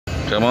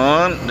Come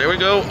on, there we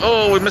go.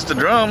 Oh, we missed the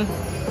drum.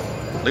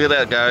 Look at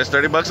that, guys.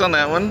 30 bucks on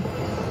that one.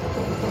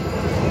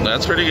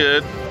 That's pretty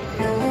good.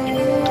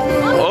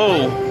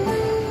 Oh,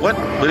 what?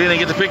 We didn't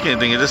get to pick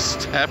anything. It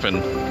just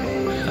happened.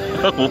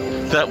 Oh,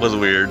 that was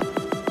weird.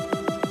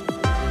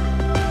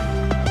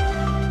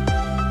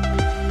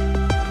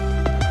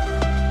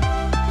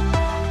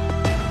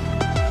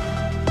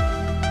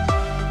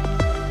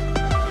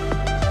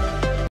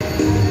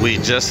 We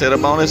just hit a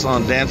bonus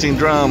on Dancing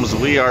Drums.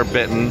 We are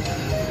betting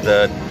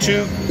the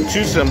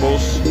two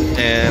symbols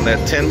and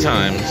at 10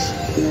 times.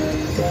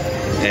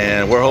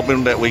 And we're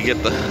hoping that we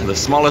get the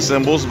smallest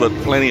symbols, but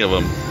plenty of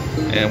them.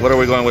 And what are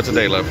we going with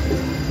today, love?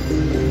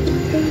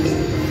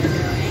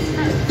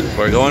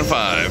 We're going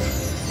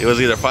 5. It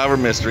was either 5 or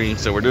mystery,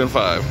 so we're doing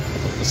 5.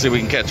 Let's see if we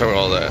can catch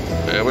all that.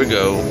 There we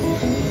go.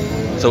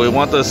 So we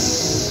want the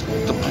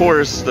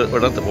poorest, or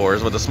not the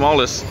poorest, but the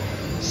smallest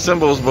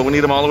symbols, but we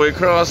need them all the way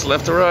across,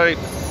 left to right.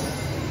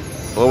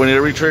 Oh, we need a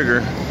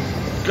retrigger.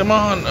 Come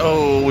on.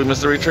 Oh, we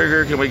missed the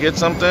retrigger. Can we get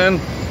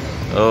something?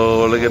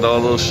 Oh, look at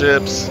all those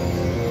ships.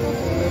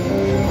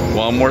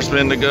 One more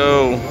spin to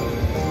go.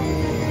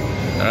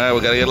 All right, we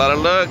gotta get a lot of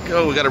luck.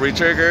 Oh, we got a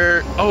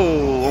retrigger.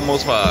 Oh,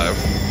 almost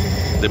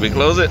 5. Did we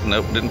close it?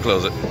 Nope, didn't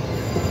close it.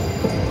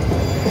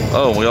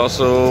 Oh, we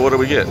also, what did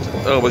we get?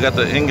 Oh, we got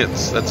the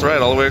ingots. That's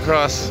right, all the way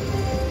across.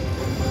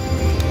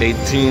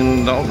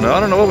 18, no, I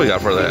don't know what we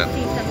got for that.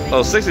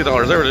 Oh,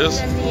 $60, there it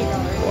is.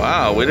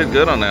 Wow, we did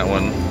good on that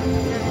one.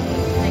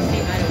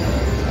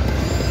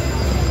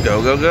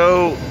 Go, go,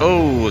 go.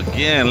 Oh,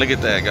 again, look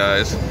at that,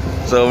 guys.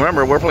 So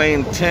remember, we're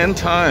playing 10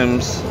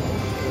 times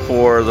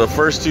for the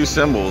first 2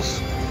 symbols.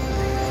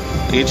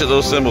 Each of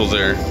those symbols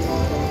there.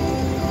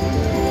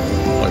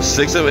 What,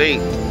 6 of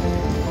 8.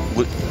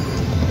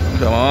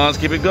 Come on, let's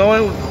keep it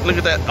going. Look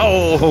at that.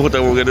 Oh,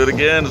 then we're gonna do it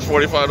again. It's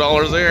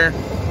 $45 there.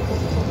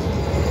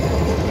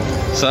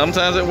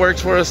 Sometimes it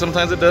works for us,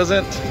 sometimes it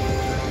doesn't.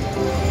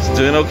 It's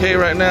doing okay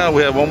right now.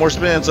 We have one more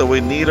spin, so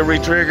we need a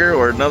retrigger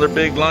or another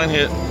big line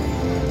hit.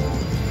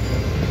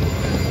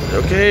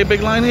 Okay,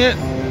 big line hit.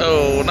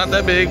 Oh, not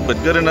that big, but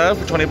good enough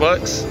for 20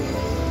 bucks.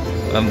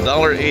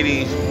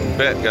 $1.80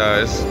 bet,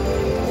 guys.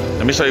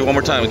 Let me show you one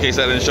more time in case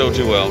I didn't show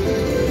too well.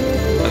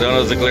 I don't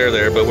know if there's a glare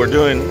there, but we're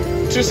doing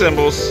 2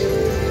 symbols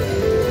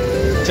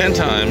 10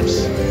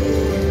 times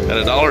at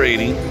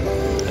 $1.80.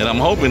 And I'm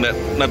hoping that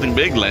nothing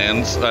big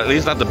lands, at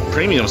least not the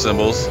premium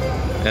symbols.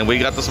 And we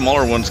got the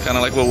smaller ones, kind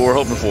of like what we were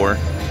hoping for.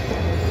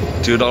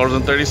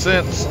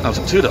 $2.30. I was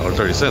like,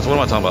 $2.30. What am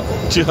I talking about?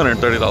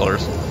 $230.00.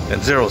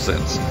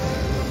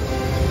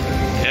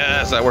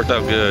 Yes, that worked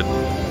out good.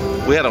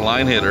 We had a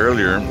line hit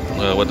earlier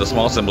with the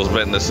small symbols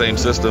betting the same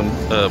system.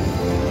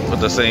 With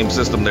the same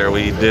system there,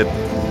 we did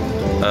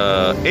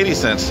 80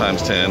 cents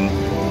times 10,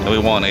 and we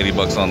won 80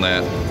 bucks on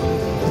that.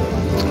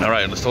 All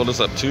right, let's hold this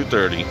up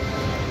 230.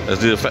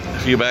 Let's do a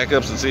few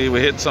backups and see if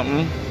we hit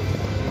something.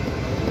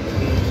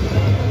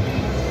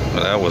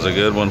 Well, that was a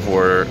good one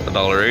for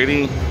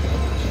 $1.80.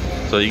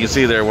 So you can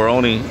see there, we're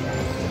only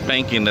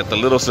banking that the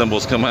little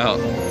symbols come out.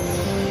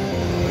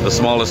 The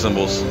smallest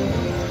symbols.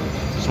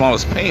 The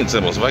smallest paying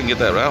symbols, if I can get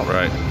that out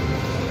right.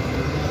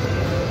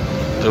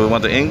 So we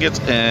want the ingots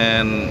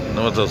and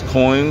what's those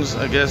coins,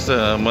 I guess,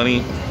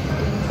 money.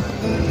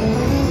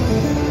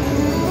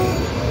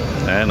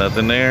 And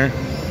nothing there.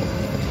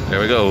 There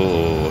we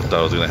go. Thought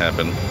it was gonna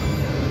happen.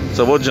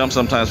 So we'll jump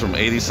sometimes from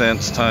 80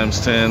 cents times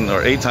 10,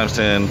 or 8 times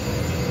 10,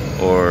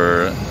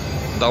 or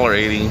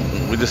 $1.80.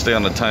 We just stay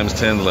on the times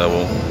 10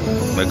 level.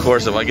 And of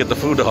course, if I get the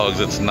food dogs,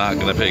 it's not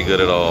gonna pay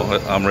good at all.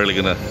 I'm really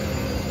gonna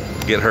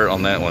get hurt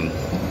on that one.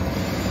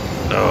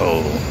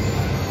 Oh,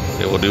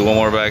 okay, we'll do one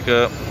more back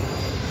up.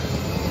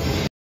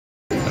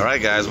 All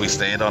right, guys, we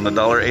stayed on the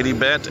 $1.80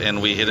 bet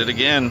and we hit it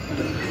again.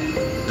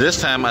 This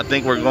time, I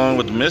think we're going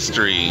with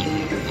mystery.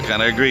 We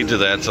kind of agreed to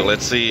that, so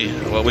let's see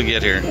what we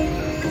get here.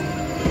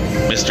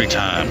 Mystery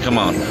time, come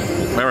on.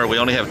 Remember, we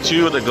only have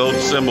 2 of the gold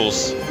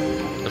symbols.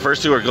 The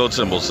first 2 are gold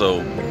symbols,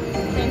 so.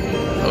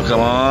 Oh, come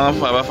on,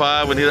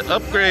 5x5, we need an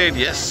upgrade,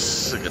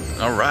 yes.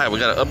 All right, we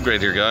got an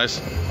upgrade here,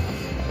 guys.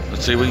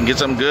 Let's see if we can get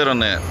something good on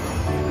that.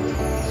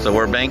 So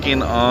we're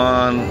banking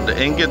on the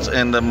ingots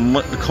and the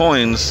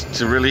coins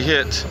to really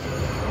hit.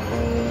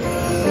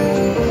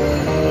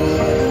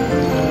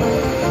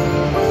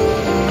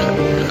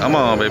 Come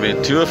on, baby,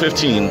 2 of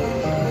 15.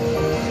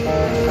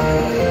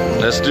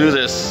 Let's do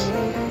this.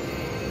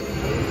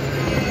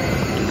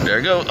 There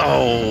we go.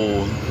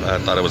 Oh, I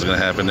thought it was gonna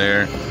happen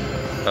there.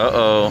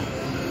 Uh-oh.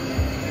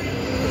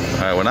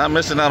 All right, we're not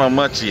missing out on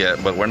much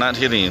yet, but we're not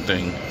hitting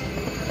anything.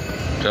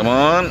 Come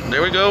on,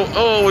 there we go.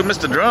 Oh, we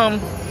missed the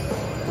drum.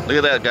 Look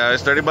at that,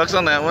 guys, 30 bucks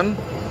on that one.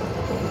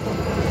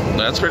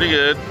 That's pretty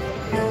good.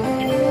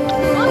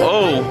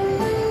 Oh,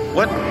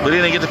 what? We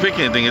didn't get to pick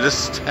anything, it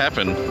just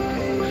happened.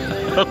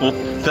 Oh,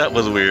 that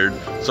was weird.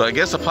 So I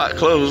guess the pot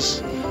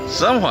closed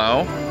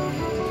somehow,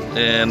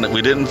 and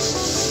we didn't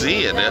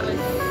see it. That was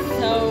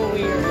so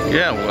weird.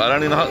 Yeah, well, I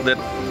don't even know how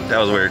that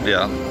was weird,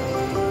 yeah.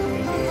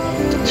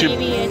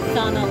 Maybe it's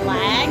on a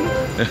lag.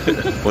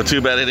 Well,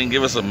 too bad they didn't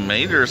give us a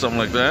major or something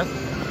like that.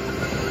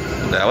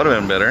 That would have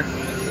been better.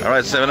 All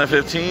right, 7 and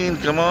 15.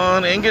 Come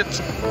on, ingots.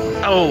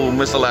 Oh,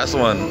 missed the last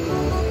one.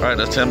 All right,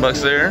 that's 10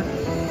 bucks there.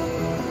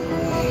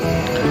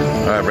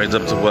 All right, brings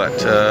up to what?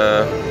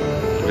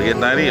 Did we get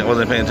 90? I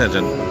wasn't paying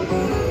attention.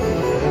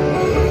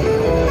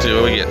 Let's see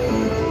what we get.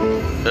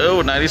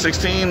 Oh,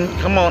 90.16.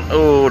 Come on.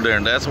 Oh,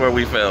 there. That's where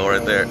we fell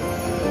right there.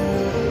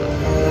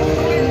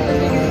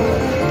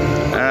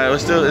 All right, we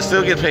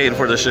still get paid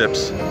for the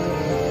ships.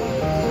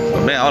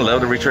 But man, I'd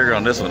love to retrigger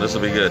on this one. This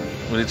will be good.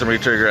 We need some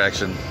retrigger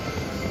action.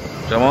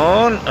 Come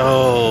on.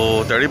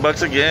 Oh, 30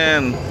 bucks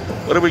again.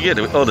 What did we get?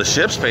 Oh, the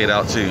ships paid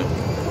out too.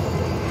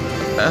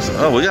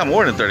 Oh, we got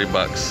more than 30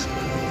 bucks.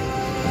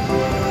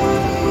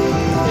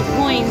 The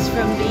coins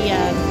from the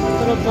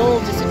little bowl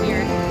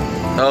disappeared.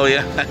 Oh,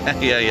 yeah.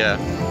 yeah.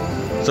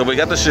 So we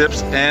got the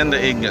ships and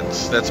the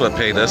ingots. That's what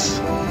paid us.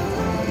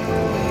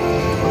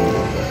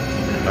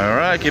 All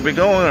right, keep it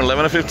going.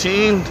 11 to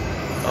 15.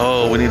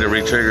 Oh, we need a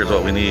retrigger is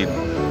what we need.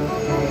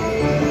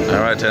 All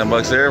right, 10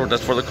 bucks there.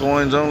 That's for the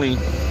coins only.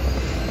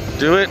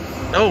 Do it.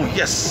 Oh,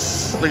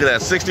 yes. Look at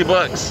that, 60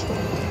 bucks.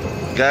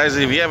 Guys,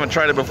 if you haven't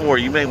tried it before,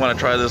 you may want to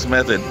try this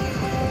method.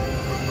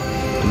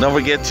 And don't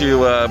forget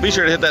to be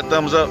sure to hit that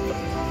thumbs up.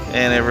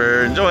 And if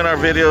you're enjoying our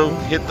video,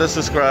 hit the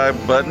subscribe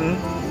button.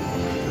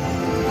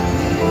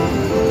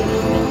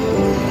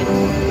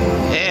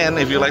 And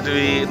if you'd like to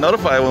be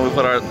notified when we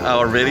put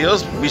our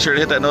videos, be sure to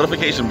hit that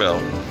notification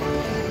bell.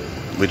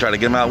 We try to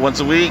get them out once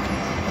a week.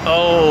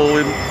 Oh,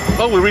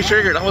 we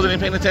re-triggered. I wasn't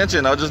even paying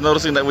attention. I was just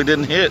noticing that we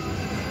didn't hit.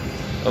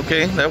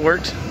 Okay, that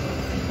worked.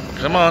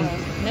 Come on.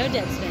 No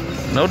dead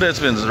spins. No dead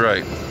spins is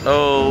right.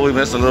 Oh, we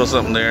missed a little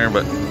something there,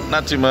 but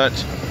not too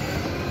much.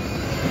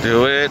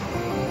 Do it.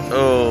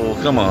 Oh,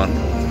 come on.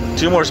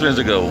 2 more spins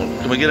to go.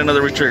 Can we get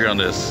another retrigger on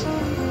this?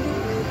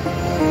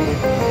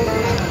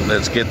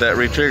 Let's get that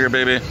retrigger,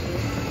 baby.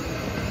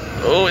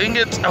 Oh,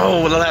 ingots.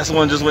 Oh, the last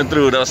one just went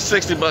through. That was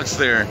 60 bucks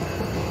there.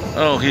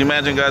 Oh, can you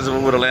imagine, guys, if we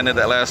would have landed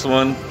that last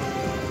one?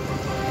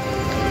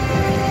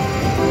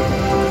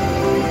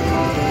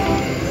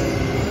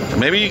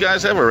 Maybe you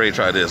guys have already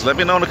tried this. Let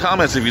me know in the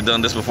comments if you've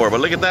done this before. But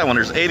look at that one.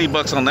 There's 80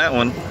 bucks on that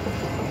one.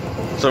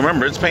 So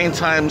remember, it's paying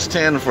times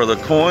 10 for the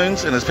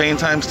coins, and it's paying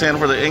times 10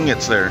 for the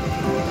ingots there.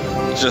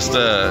 It's just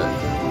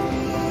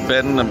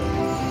betting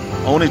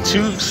only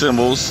 2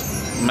 symbols,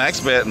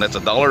 max bet, and that's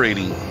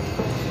 $1.80.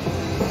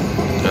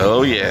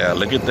 Oh yeah,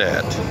 look at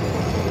that.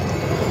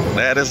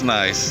 That is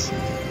nice.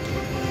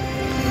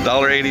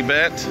 $1.80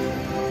 bet,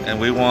 and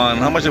we won.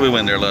 How much did we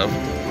win there, love?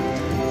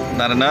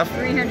 Not enough?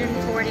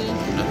 340.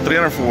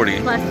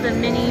 340. Plus the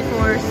mini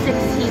for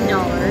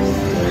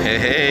 $16.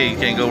 Hey, you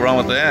can't go wrong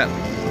with that.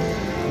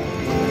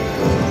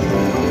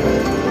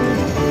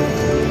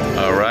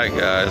 All right,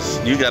 guys,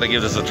 you got to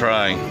give this a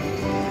try.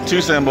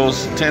 2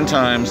 symbols, 10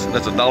 times.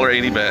 That's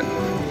 $1.80 bet.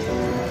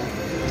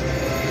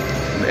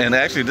 And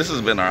actually, this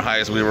has been our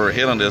highest we've ever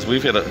hit on this.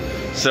 We've hit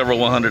several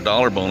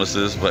 $100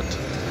 bonuses, but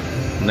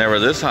never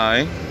this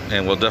high.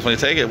 And we'll definitely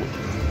take it.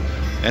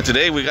 And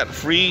today we got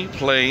free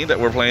play that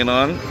we're playing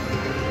on.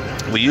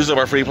 We used up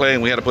our free play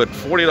and we had to put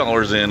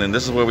 $40 in, and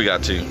this is where we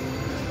got to.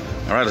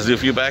 All right, let's do a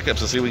few backups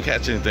to see if we can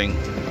catch anything.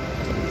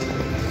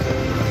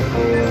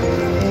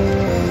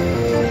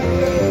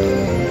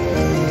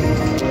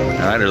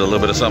 All right, there's a little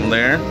bit of something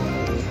there.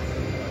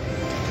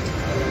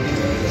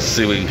 Let's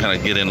see if we can kind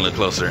of get in a little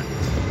closer.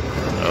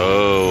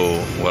 Oh,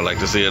 well, I'd like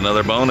to see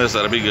another bonus.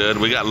 That'll be good.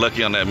 We got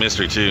lucky on that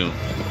mystery too.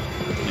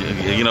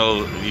 You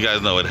know, you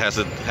guys know it has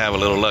to have a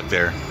little luck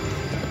there.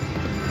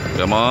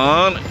 Come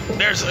on.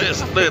 There's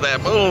this. Look at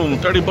that. Boom.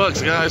 30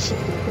 bucks, guys.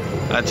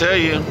 I tell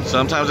you,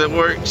 sometimes it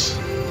works.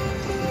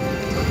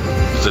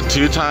 It's a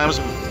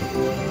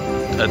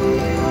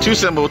 2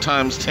 symbol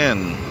times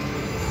 10.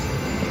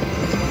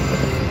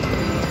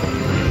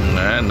 All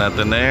right,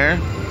 nothing there.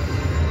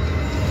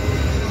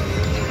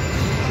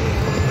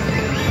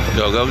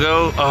 Go, go,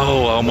 go.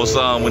 Oh, I almost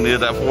saw him. We needed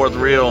that 4th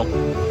reel.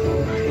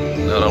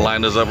 That would have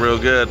lined us up real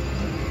good.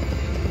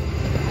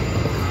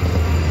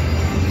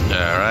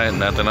 All right,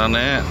 nothing on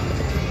that.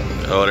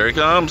 Oh, there he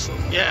comes.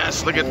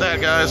 Yes, look at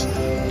that, guys.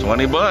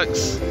 20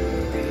 bucks.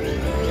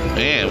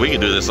 Man, we can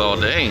do this all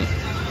day.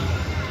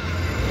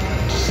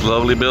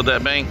 Slowly build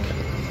that bank.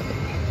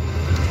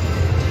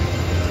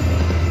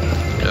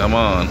 Come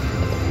on.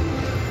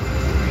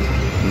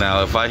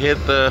 Now, if I hit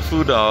the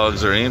food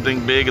dogs or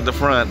anything big at the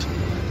front,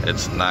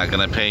 it's not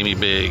gonna pay me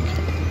big.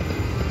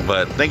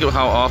 But think of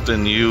how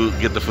often you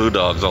get the food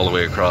dogs all the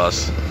way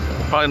across.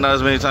 Probably not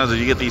as many times as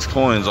you get these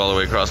coins all the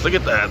way across. Look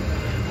at that.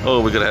 Oh,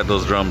 we could have had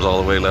those drums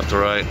all the way left to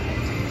right.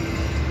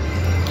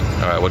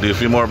 All right, we'll do a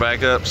few more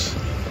backups.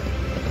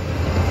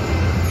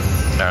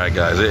 All right,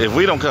 guys, if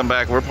we don't come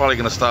back, we're probably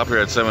gonna stop here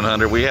at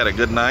 700. We had a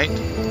good night.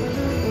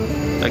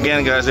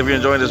 Again, guys, if you're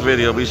enjoying this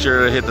video, be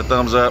sure to hit the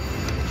thumbs up.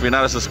 If you're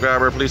not a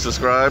subscriber, please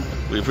subscribe.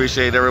 We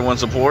appreciate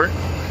everyone's support.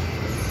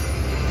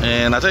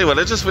 And I'll tell you what,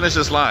 let's just finish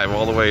this live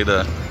all the way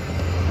to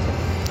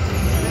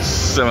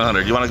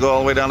 700. You want to go all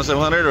the way down to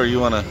 700, or you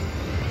want to?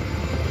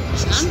 I'm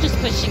just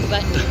pushing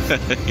buttons.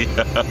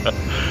 Yeah.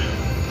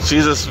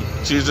 She's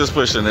just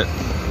pushing it.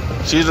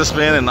 She's the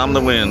spin and I'm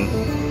the win.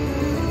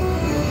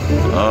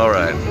 All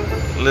right,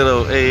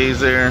 little A's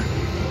there.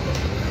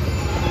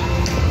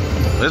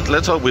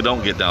 Let's hope we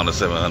don't get down to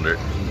 700.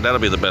 That'll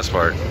be the best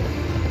part.